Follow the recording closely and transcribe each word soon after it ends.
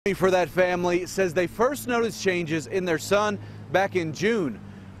For that family says they first noticed changes in their son back in June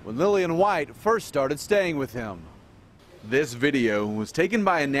when Lillian White first started staying with him. This video was taken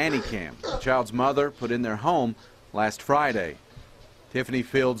by a nanny cam the child's mother put in their home last Friday. Tiffany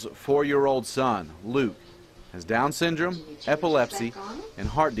Fields' 4-year-old son, Luke, has Down syndrome, epilepsy, and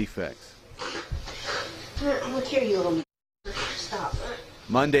heart defects.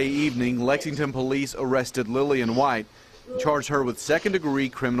 Monday evening, Lexington police arrested Lillian White and charged her with second-degree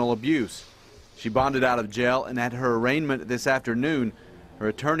criminal abuse. She bonded out of jail, and at her arraignment this afternoon, her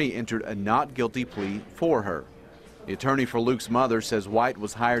attorney entered a not guilty plea for her. The attorney for Luke's mother says White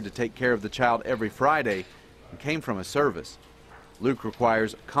was hired to take care of the child every Friday and came from a service. Luke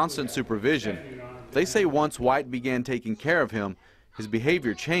requires constant supervision. They say once White began taking care of him, his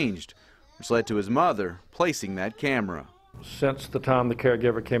behavior changed, which led to his mother placing that camera. Since the time the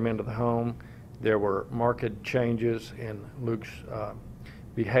caregiver came into the home, there were marked changes in Luke's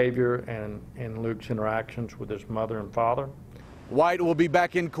behavior and in Luke's interactions with his mother and father. White will be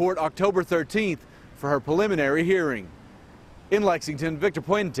back in court October 13th for her preliminary hearing. In Lexington, Victor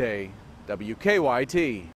Puente, WKYT.